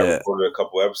 Like I recorded a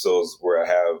couple episodes where I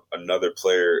have another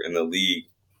player in the league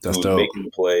who's making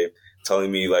the play,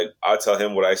 telling me like I'll tell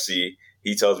him what I see.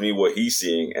 He tells me what he's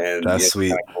seeing, and that's sweet.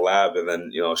 Kind of collab, and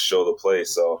then show the play.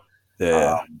 So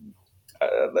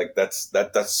like that's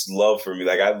love for me.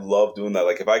 Like I love doing that.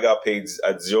 Like if I got paid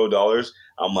at $0,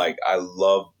 I'm like I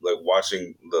love like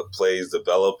watching the plays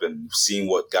develop and seeing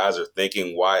what guys are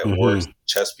thinking, why it works,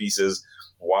 chess pieces,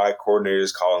 why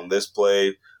coordinators calling this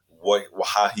play,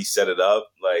 how he set it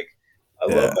up. Like I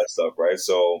love that stuff, right?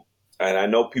 So, and I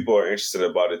know people are interested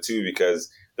about it too because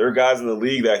there are guys in the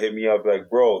league that hit me up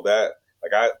like, bro, that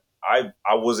like I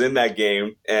was in that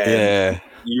game and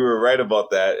you were right about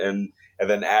that, and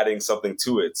then adding something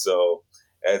to it. So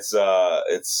it's love,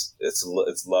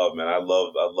 man. I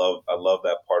love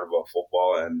that part about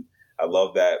football, and I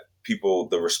love that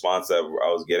the response that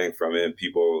I was getting from it.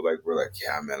 People were like,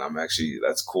 yeah, man,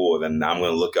 that's cool. And then I'm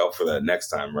going to look out for that next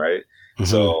time. Right.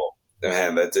 So,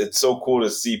 man, it's so cool to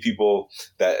see people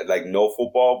that like know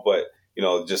football, but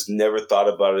just never thought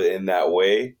about it in that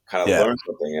way, kind of learn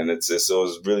something. And it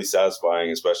was really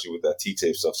satisfying, especially with that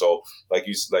T-tape stuff. So like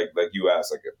you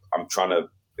asked, like I'm trying to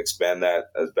expand that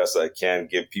as best as I can,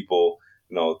 give people,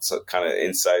 kind of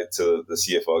insight to the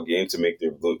CFL game to make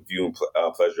their viewing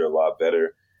pleasure a lot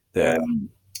better. Yeah. And,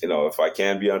 if I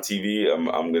can be on TV,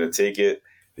 I'm going to take it.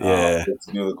 To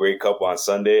do the Grey Cup on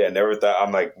Sunday. I never thought.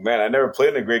 I'm like, man, I never played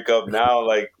in the Grey Cup. Now,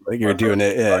 like you're doing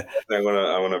it. Yeah, I'm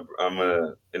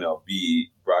gonna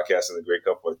be broadcasting the Grey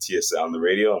Cup with TSN on the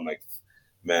radio. I'm like,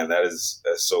 man, that's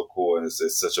so cool, and it's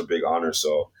such a big honor.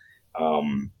 So,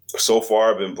 so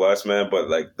far I've been blessed, man. But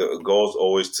like the goal is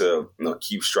always to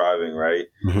keep striving, right?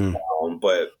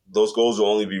 But those goals will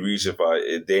only be reached if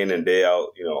I day in and day out,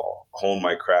 hone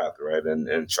my craft, right,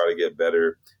 and try to get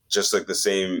better. Just like the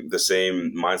same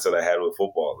mindset I had with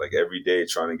football, like every day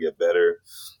trying to get better,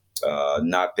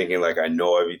 not thinking like I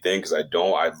know everything because I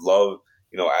don't. I love,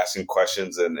 asking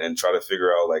questions and try to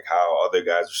figure out like how other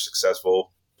guys are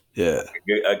successful. Yeah.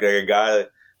 Like a guy,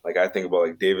 like I think about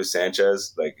like David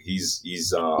Sanchez, like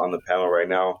he's on the panel right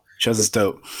now. Sanchez is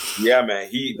dope. Yeah, man.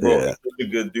 He's such a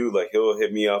good dude. Like he'll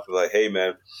hit me up and like, hey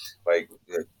man, like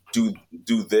do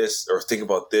do this or think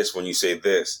about this when you say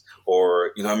this,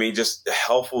 or, you know what I mean? Just a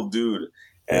helpful dude.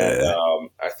 And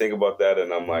I think about that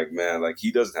and I'm like, man, like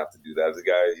he doesn't have to do that. The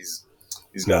guy,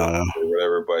 he's got or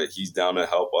whatever, but he's down to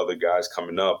help other guys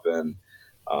coming up. And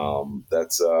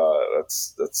that's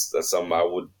something I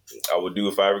would do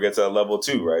if I ever get to that level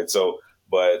too. Right. So,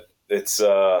 but it's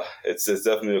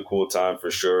definitely a cool time for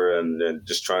sure. And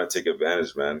just trying to take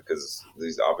advantage, man, because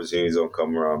these opportunities don't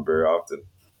come around very often.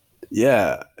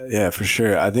 Yeah, for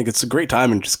sure. I think it's a great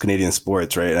time in just Canadian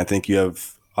sports, right? And I think you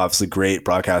have obviously great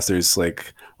broadcasters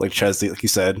like Chesley, like you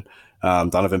said,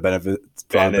 Donovan Bennett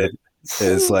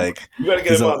is like you gotta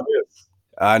get him on this.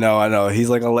 I know. He's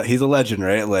a legend,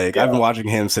 right? Like I've been watching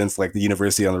him since like the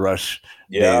University on the Rush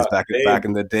days back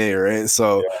in the day, right?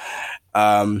 So,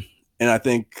 and I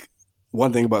think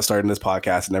one thing about starting this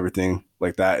podcast and everything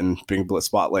like that and bringing a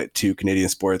spotlight to Canadian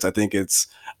sports, I think it's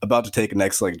about to take a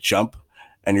next like jump.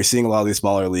 And you're seeing a lot of these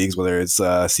smaller leagues, whether it's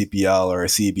CPL or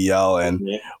CBL, and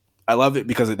I love it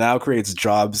because it now creates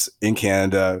jobs in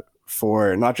Canada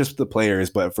for not just the players,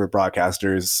 but for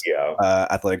broadcasters,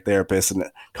 athletic therapists, and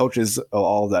coaches of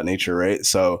all of that nature, right?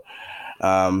 So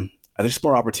there's just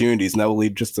more opportunities, and that will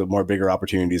lead just to more bigger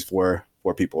opportunities for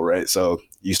people, right? So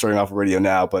you're starting off with radio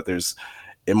now, but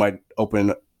it might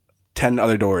open 10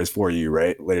 other doors for you,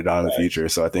 right, later down in the future.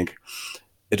 So I think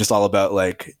it's just all about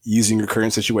like using your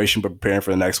current situation, but preparing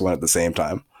for the next one at the same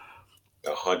time.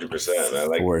 100%, man.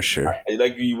 Like for sure.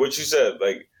 Like what you said,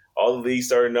 like all the leagues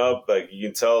starting up, like you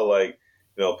can tell, like,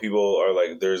 you know, people are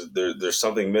like, there's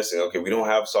something missing. Okay, we don't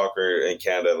have soccer in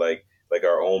Canada, like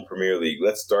our own Premier League.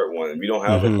 Let's start one. We don't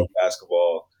have like a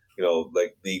basketball, you know,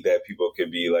 like league that people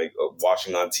could be like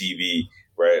watching on TV,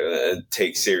 right, and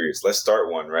take serious. Let's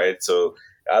start one, right? So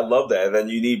I love that. And then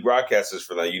you need broadcasters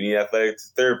for that. You need athletic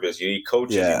therapists. You need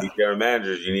coaches. You need general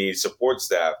managers. You need support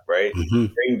staff, right?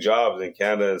 Getting jobs in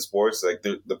Canada in sports. Like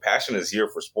the passion is here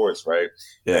for sports, right?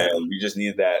 Yeah. And we just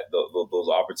need those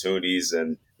opportunities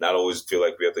and not always feel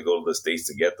like we have to go to the States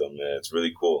to get them. Man, it's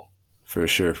really cool. For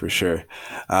sure.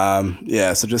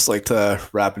 So just like to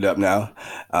wrap it up now.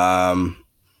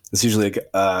 It's usually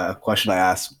a question I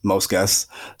ask most guests.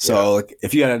 So like,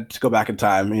 if you had to go back in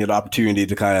time and you had the opportunity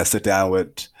to kind of sit down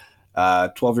with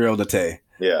 12-year-old Nate,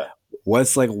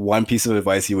 what's like one piece of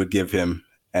advice you would give him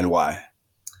and why?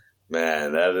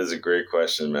 Man, that is a great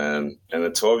question, man. And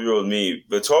the 12-year-old me,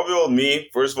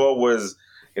 first of all, was,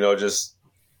 you know, just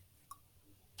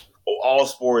all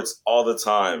sports all the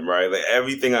time, right? Like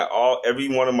every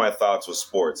one of my thoughts was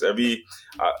sports. Everything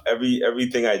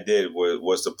I did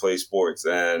was to play sports,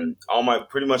 and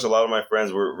pretty much a lot of my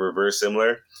friends were very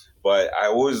similar. But I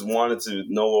always wanted to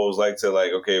know what it was like to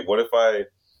like, okay, what if I,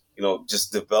 you know,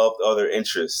 just developed other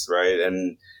interests, right?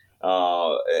 And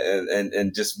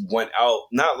just went out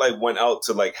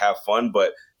to like have fun,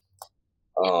 but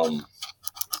I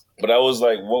was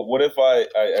like, what if I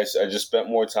just spent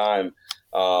more time.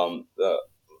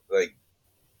 Like,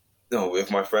 you know,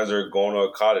 if my friends are going to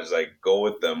a cottage, like go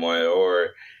with them, or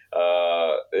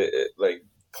like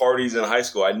parties in high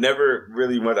school. I never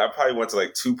really went. I probably went to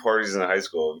like 2 parties in high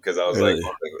school because I was like,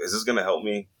 is this going to help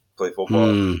me play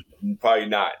football? Probably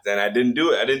not. And I didn't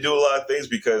do it. I didn't do a lot of things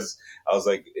because I was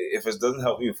like, if it doesn't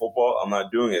help me in football, I'm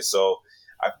not doing it. So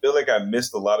I feel like I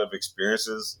missed a lot of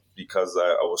experiences because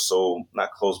I was so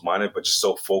not close-minded, but just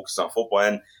so focused on football.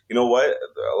 And you know what?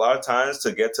 A lot of times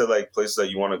to get to like places that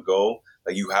you want to go,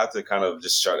 like you have to kind of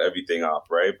just shut everything off,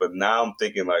 right? But now I'm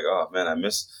thinking like, oh man, I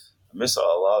miss a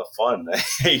lot of fun.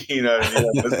 You know what I mean?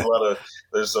 I miss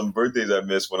there's some birthdays I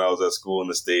missed when I was at school in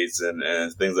the States and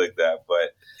things like that.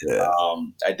 But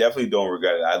I definitely don't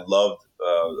regret it. I loved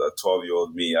a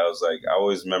 12-year-old me. I was like, I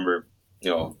always remember,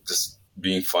 you know, just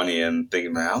being funny and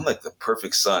thinking, man, I'm like the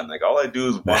perfect son. Like all I do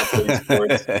is want to play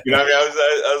sports. You know what I mean?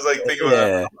 I was like thinking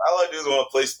about all I do is want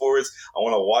to play sports. I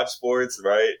want to watch sports,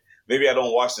 right? Maybe I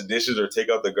don't wash the dishes or take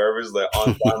out the garbage like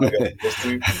on time like I'm supposed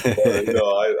to. But, you know,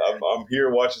 I'm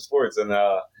here watching sports, and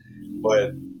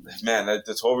but man, the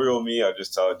 12-year-old me, I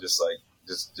just tell it just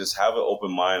have an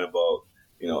open mind about,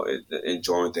 you know,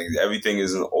 enjoying things. Everything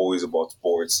isn't always about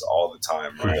sports all the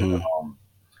time, right?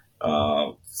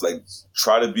 Like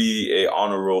try to be a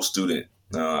honor roll student,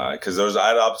 because I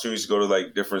had opportunities to go to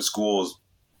like different schools,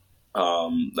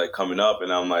 like coming up,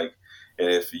 and I'm like, and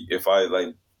if I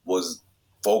like was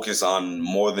focused on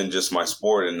more than just my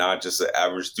sport and not just an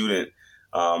average student,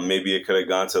 maybe it could have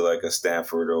gone to like a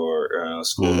Stanford or a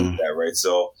school like that, right?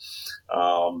 So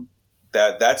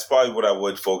that's probably what I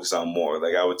would focus on more.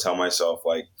 Like I would tell myself,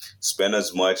 like, spend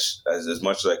as much as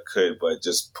I could, but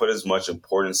just put as much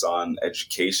importance on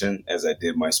education as I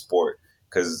did my sport.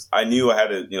 because I knew I had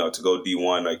to, to go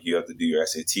D1, like you have to do your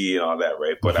SAT and all that,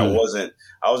 right? But I was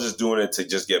just doing it to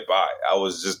just get by. I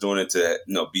was just doing it to,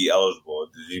 be eligible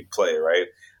to play, right?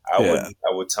 I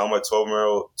would tell my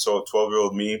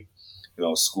 12-year-old me,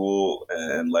 school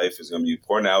and life is going to be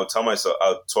important. I would tell myself,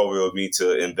 12-year-old me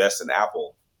to invest in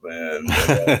Apple. And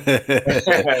that's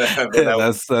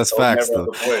facts though.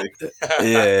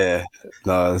 Yeah,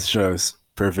 no, that's true.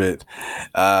 Perfect.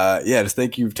 Just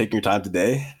thank you for taking your time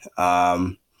today.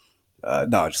 No,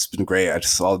 it's just been great. I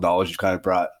just all the knowledge you've kind of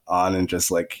brought on, and just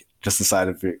the side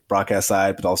of your broadcast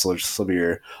side, but also just some of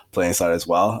your playing side as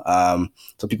well.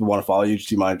 So people want to follow you. Do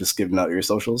you mind just giving out your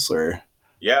socials or?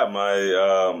 Yeah, my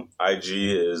IG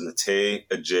is Natey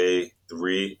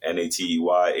J3,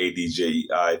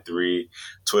 NATEYADJEI3.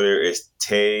 Twitter is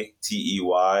Tay TEY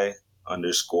 _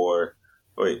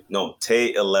 Wait, no,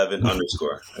 Tay11 _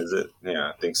 Is it? Yeah,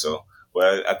 I think so.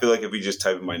 But I feel like if you just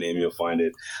type in my name, you'll find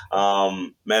it.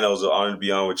 Man, it was an honor to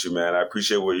be on with you, man. I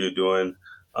appreciate what you're doing.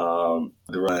 And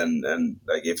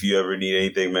like, if you ever need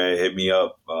anything, man, hit me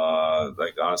up.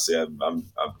 Like, honestly, I'm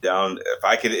down.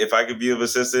 If I could be of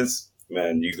assistance,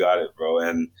 man, you got it, bro.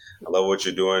 And I love what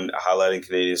you're doing. Highlighting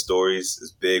Canadian stories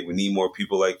is big. We need more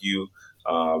people like you.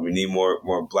 We need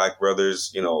more Black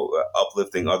brothers,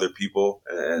 uplifting other people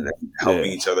and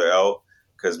helping each other out.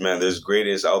 Because, man, there's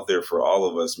greatness out there for all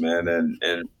of us, man. And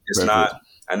it's not.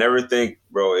 I never think,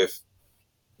 bro, if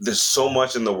there's so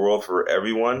much in the world for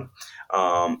everyone,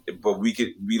 but we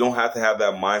don't have to have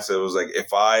that mindset. It was like,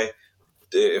 if I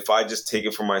just take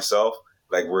it for myself,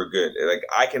 like, we're good. Like,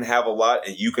 I can have a lot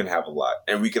and you can have a lot,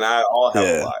 and we can all have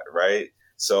a lot, right?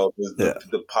 So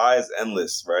the pie is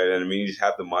endless, right? And I mean, you just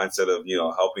have the mindset of,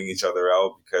 helping each other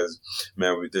out, because,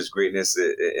 man, there's greatness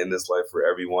in this life for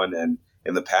everyone. And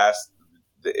in the past,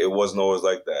 it wasn't always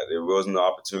like that. There wasn't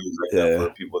opportunities like that for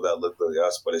people that look like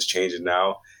us, but it's changing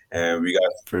now, and we got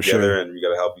to get together and we got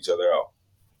to help each other out.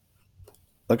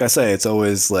 Like I say, it's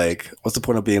always like, what's the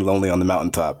point of being lonely on the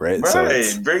mountaintop, right? Right.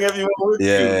 So bring everyone with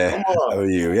you. Come on.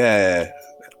 Yeah.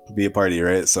 Be a party,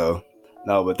 right? So,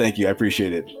 no, but thank you. I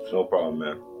appreciate it. No problem,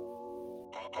 man.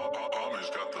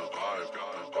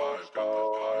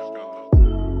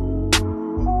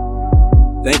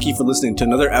 Thank you for listening to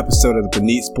another episode of the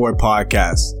Beneath Sport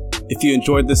Podcast. If you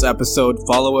enjoyed this episode,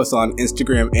 follow us on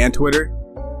Instagram and Twitter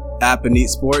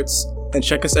 @Beneath Sports, and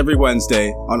check us every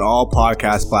Wednesday on all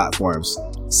podcast platforms.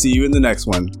 See you in the next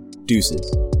one.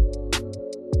 Deuces.